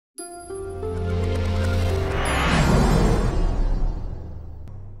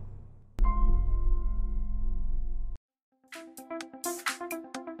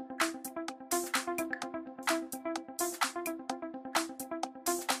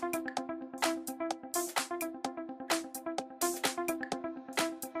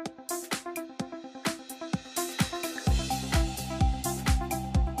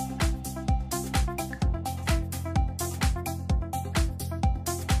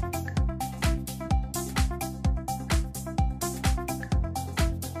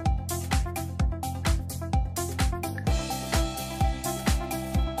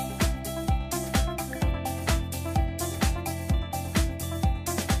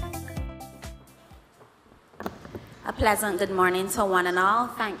A pleasant good morning to one and all.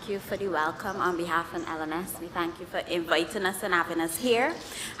 Thank you for the welcome on behalf of LNS. We thank you for inviting us and having us here.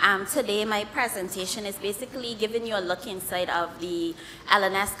 Today my presentation is basically giving you a look inside of the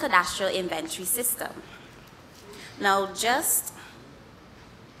LNS Cadastral Inventory System. Now just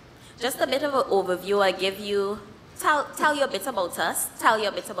a bit of an overview. I give you, tell you a bit about us, tell you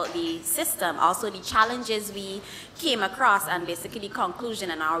a bit about the system, also the challenges we came across, and basically the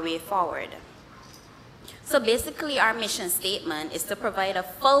conclusion and our way forward. So basically our mission statement is to provide a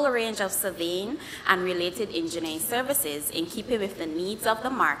full range of surveying and related engineering services in keeping with the needs of the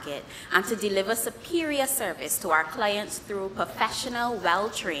market and to deliver superior service to our clients through professional,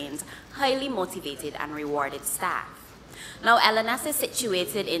 well-trained, highly motivated and rewarded staff. Now LNS is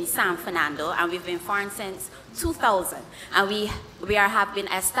situated in San Fernando and we've been foreign since 2000, and we have been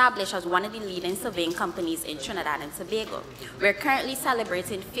established as one of the leading surveying companies in Trinidad and Tobago. We're currently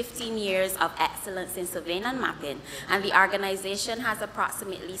celebrating 15 years of excellence in surveying and mapping, and the organization has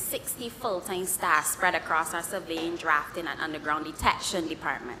approximately 60 full-time staff spread across our surveying, drafting and underground detection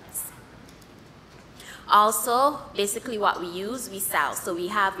departments. Also, basically what we use, we sell. So we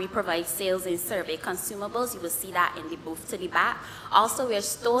provide sales and survey consumables. You will see that in the booth to the back. Also, we are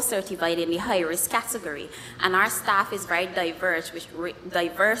store certified in the high risk category. And our staff is very diverse, which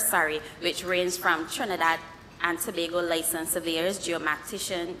range from Trinidad and Tobago licensed surveyors,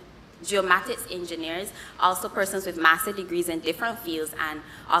 geomatics engineers, also persons with master's degrees in different fields, and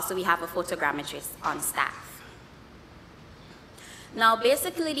also we have a photogrammetrist on staff. Now,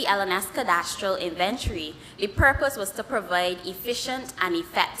 basically, the LNS Cadastral Inventory, the purpose was to provide efficient and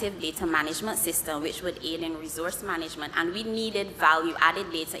effective data management system which would aid in resource management, and we needed value-added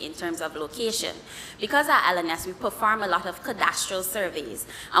data in terms of location. Because at LNS, we perform a lot of cadastral surveys,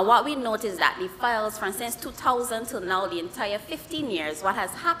 and what we noticed that the files from since 2000 till now, the entire 15 years, what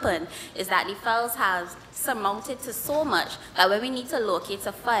has happened is that the files have surmounted to so much that when we need to locate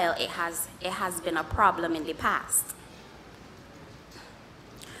a file, it has been a problem in the past.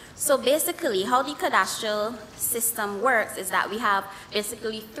 So basically, how the cadastral system works is that we have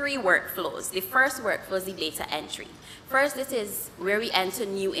basically three workflows. The first workflow is the data entry. First, this is where we enter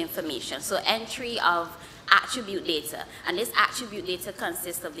new information. So entry of attribute data. And this attribute data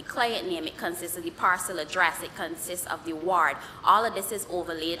consists of the client name, it consists of the parcel address, it consists of the ward. All of this is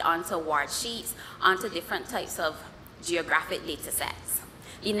overlaid onto ward sheets, onto different types of geographic data sets.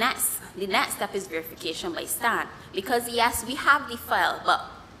 The next step is verification by stamp. Because yes, we have the file, but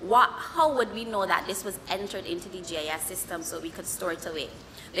how would we know that this was entered into the GIS system so we could store it away?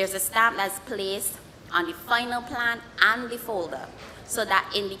 There's a stamp that's placed on the final plan and the folder. So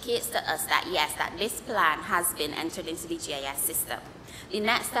that indicates to us that yes, that this plan has been entered into the GIS system. The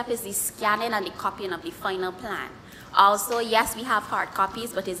next step is the scanning and the copying of the final plan. Also, yes, we have hard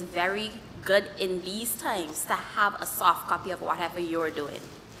copies, but it's very good in these times to have a soft copy of whatever you're doing.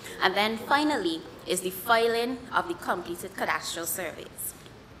 And then finally is the filing of the completed cadastral surveys.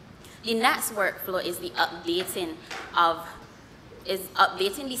 The next workflow is the updating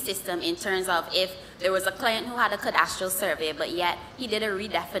the system in terms of if there was a client who had a cadastral survey, but yet he did a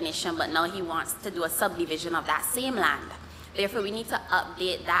redefinition, but now he wants to do a subdivision of that same land. Therefore, we need to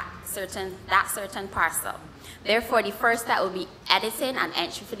update that certain parcel. Therefore, the first step will be editing and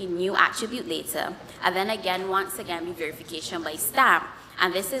entry for the new attribute data, and then again, once again, be verification by stamp.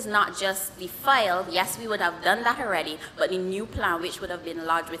 And this is not just the file, yes, we would have done that already, but the new plan which would have been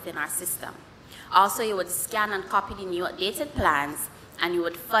lodged within our system. Also, you would scan and copy the new updated plans, and you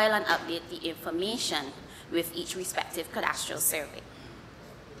would file and update the information with each respective cadastral survey.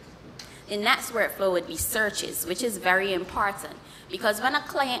 The next workflow would be searches, which is very important, because when a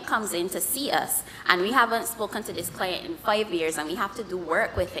client comes in to see us, and we haven't spoken to this client in 5 years, and we have to do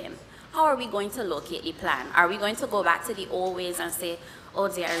work with him, how are we going to locate the plan? Are we going to go back to the old ways and say, oh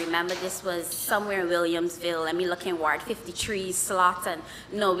dear, I remember this was somewhere in Williamsville, let me look in Ward 53, Slaughton.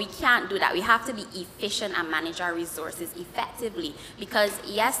 No, we can't do that. We have to be efficient and manage our resources effectively, because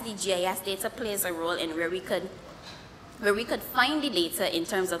yes, the GIS data plays a role in where we could find the data in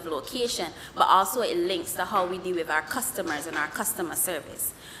terms of location, but also it links to how we deal with our customers and our customer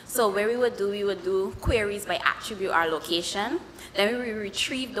service. So where we would do queries by attribute our location, then we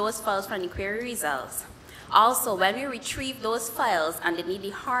retrieve those files from the query results. Also, when we retrieve those files and they need the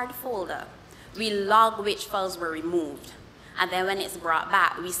hard folder, we log which files were removed. And then when it's brought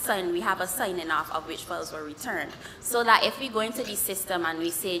back, we have a signing off of which files were returned. So that if we go into the system and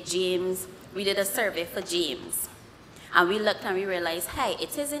we say James, we did a survey for James, and we looked and we realized, hey,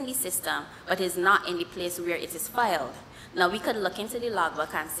 it is in the system, but it's not in the place where it is filed. Now we could look into the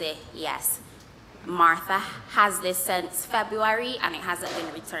logbook and say, yes, Martha has this since February and it hasn't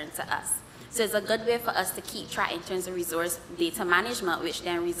been returned to us. So it's a good way for us to keep track in terms of resource data management, which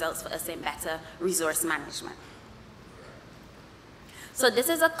then results for us in better resource management. So this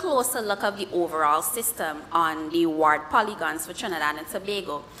is a closer look of the overall system on the ward polygons for Trinidad and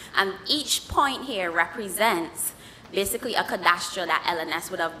Tobago. And each point here represents basically a cadastral that LNS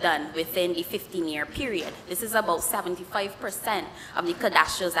would have done within the 15-year period. This is about 75% of the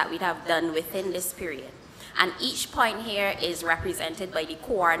cadastrals that we'd have done within this period. And each point here is represented by the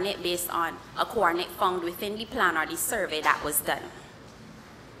coordinate based on a coordinate found within the plan or the survey that was done.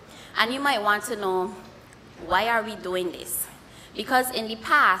 And you might want to know, why are we doing this? Because in the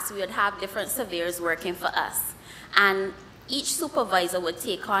past, we would have different surveyors working for us. And each supervisor would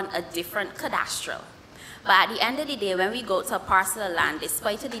take on a different cadastral. But at the end of the day, when we go to a parcel of land,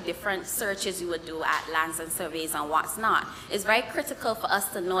 despite the different searches you would do at lands and surveys and what's not, it's very critical for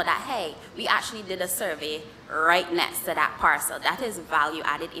us to know that, hey, we actually did a survey right next to that parcel. That is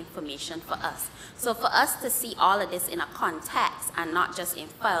value-added information for us. So for us to see all of this in a context and not just in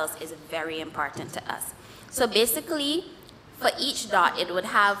files is very important to us. So basically, for each dot, it would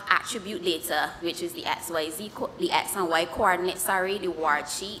have attribute data, which is the X and Y coordinates, the ward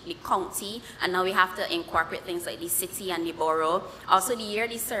sheet, the county, and now we have to incorporate things like the city and the borough. Also, the year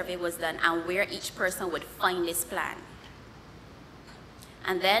the survey was done and where each person would find this plan.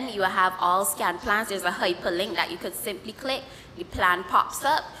 And then you have all scanned plans. There's a hyperlink that you could simply click. The plan pops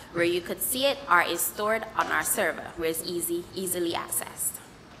up where you could see it, or is stored on our server, where it's easily accessed.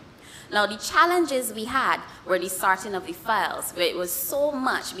 Now, the challenges we had were the sorting of the files, where it was so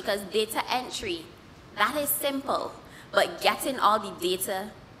much, because data entry, that is simple, but getting all the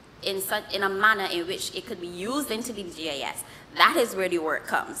data in a manner in which it could be used into the GIS, that is where the work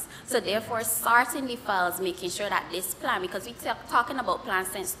comes. So therefore, sorting the files, making sure that this plan, because we're talking about plans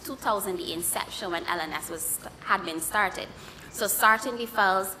since 2000, the inception when LNS had been started. So sorting the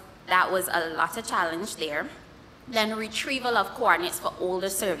files, that was a lot of challenge there. Then retrieval of coordinates for older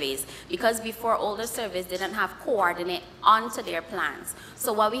surveys, because before, older surveys didn't have coordinate onto their plans.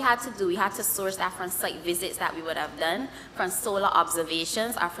 So what we had to do, we had to source that from site visits that we would have done, from solar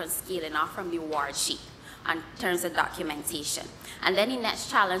observations, or from scaling off from the ward sheet in terms of documentation. And then the next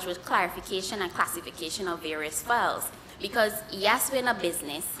challenge was clarification and classification of various files. Because yes, we're in a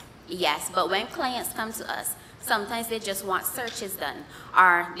business, yes, but when clients come to us, sometimes they just want searches done,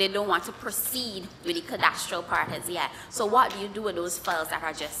 or they don't want to proceed with the cadastral part as yet. So what do you do with those files that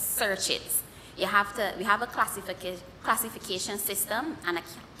are just searches? We have a classification system and a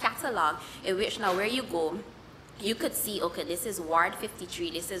catalog in which now where you go, you could see, okay, this is Ward 53,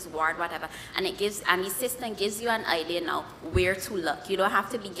 this is Ward whatever, and the system gives you an idea now where to look. You don't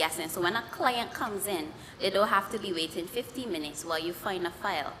have to be guessing. So when a client comes in, they don't have to be waiting 15 minutes while you find a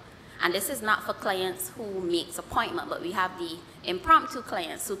file. And this is not for clients who makes appointment, but we have the impromptu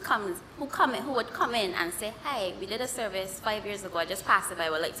clients who would come in and say, hey, we did a service 5 years ago, I just passed it by, I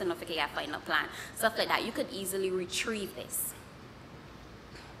would like to know if I can find a plan. Stuff like that. You could easily retrieve this.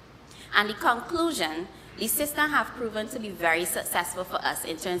 And the conclusion, the system have proven to be very successful for us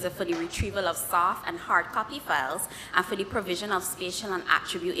in terms of for the retrieval of soft and hard copy files, and for the provision of spatial and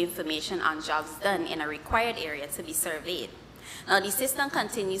attribute information on jobs done in a required area to be surveyed. Now, the system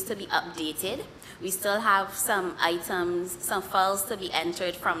continues to be updated. We still have some items, some files to be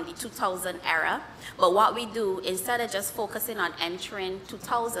entered from the 2000 era. But what we do, instead of just focusing on entering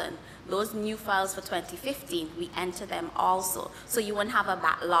 2000, those new files for 2015, we enter them also. So you won't have a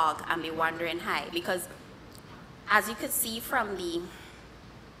backlog and be wondering, hey, because as you could see from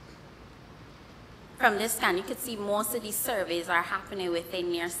this scan, you could see most of these surveys are happening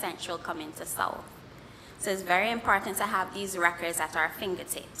within near central coming to south. So it's very important to have these records at our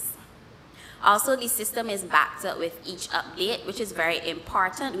fingertips. Also, the system is backed up with each update, which is very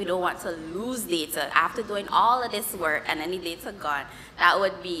important. We don't want to lose data. After doing all of this work and any data gone,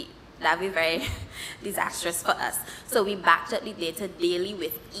 that'd be very disastrous for us. So we backed up the data daily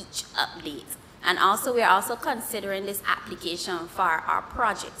with each update. And also, we're also considering this application for our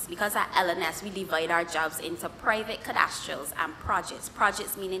projects, because at LNS, we divide our jobs into private cadastrals and projects.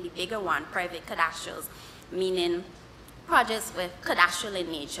 Projects meaning the bigger one, private cadastrals meaning projects with cadastral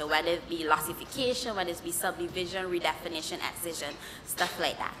in nature, whether it be lossification, whether it be subdivision, redefinition, excision, stuff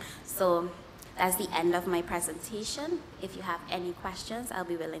like that. So that's the end of my presentation. If you have any questions, I'll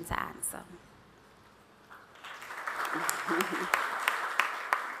be willing to answer.